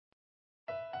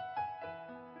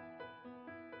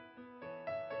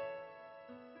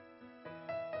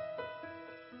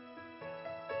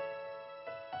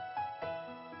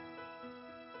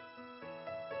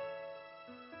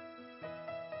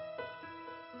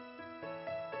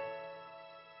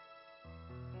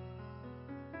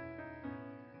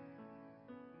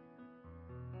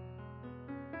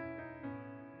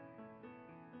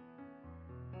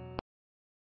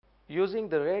Using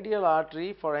the radial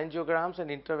artery for angiograms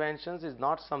and interventions is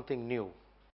not something new.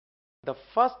 The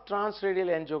first transradial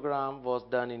angiogram was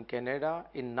done in Canada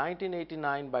in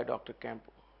 1989 by Dr.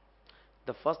 Campo.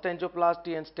 The first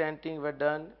angioplasty and stenting were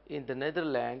done in the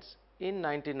Netherlands in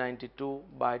 1992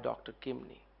 by Dr.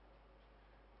 Kimney.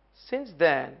 Since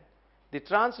then, the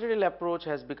transradial approach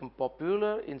has become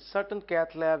popular in certain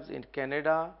cath labs in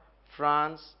Canada,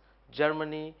 France,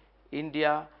 Germany,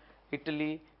 India,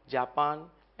 Italy, Japan,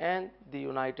 and the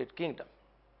United Kingdom.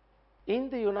 In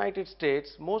the United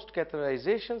States, most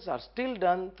catheterizations are still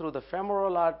done through the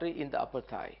femoral artery in the upper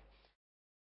thigh.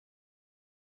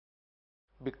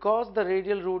 Because the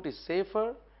radial route is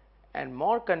safer and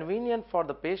more convenient for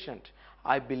the patient,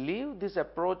 I believe this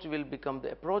approach will become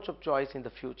the approach of choice in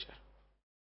the future.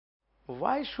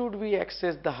 Why should we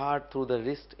access the heart through the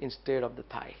wrist instead of the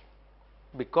thigh?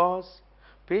 Because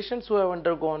patients who have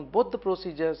undergone both the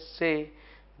procedures say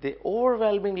they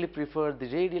overwhelmingly prefer the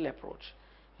radial approach.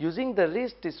 Using the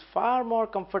wrist is far more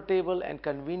comfortable and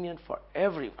convenient for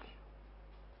everyone.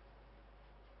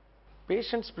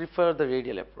 Patients prefer the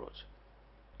radial approach.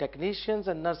 Technicians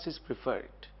and nurses prefer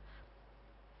it.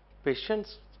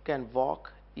 Patients can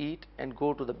walk, eat, and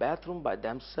go to the bathroom by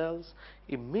themselves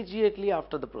immediately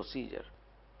after the procedure.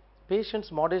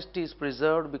 Patient's modesty is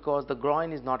preserved because the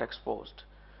groin is not exposed.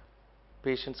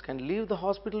 Patients can leave the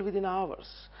hospital within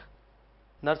hours.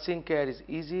 Nursing care is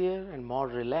easier and more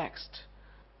relaxed.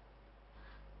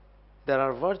 There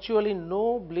are virtually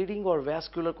no bleeding or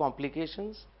vascular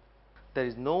complications. There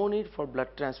is no need for blood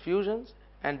transfusions,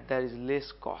 and there is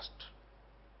less cost.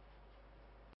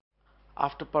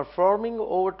 After performing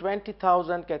over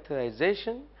 20,000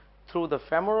 catheterizations through the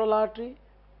femoral artery,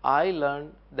 I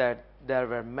learned that there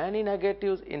were many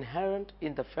negatives inherent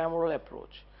in the femoral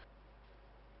approach.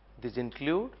 These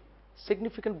include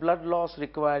significant blood loss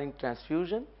requiring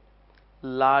transfusion,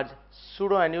 large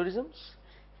pseudoaneurysms,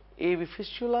 AV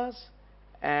fistulas,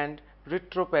 and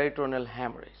retroperitoneal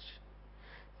hemorrhage.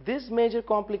 These major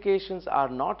complications are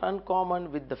not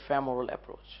uncommon with the femoral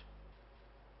approach.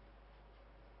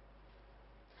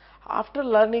 After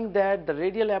learning that the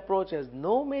radial approach has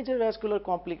no major vascular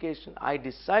complication, I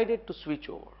decided to switch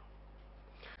over.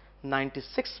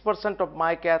 96% of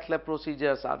my cath lab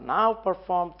procedures are now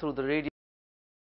performed through the radial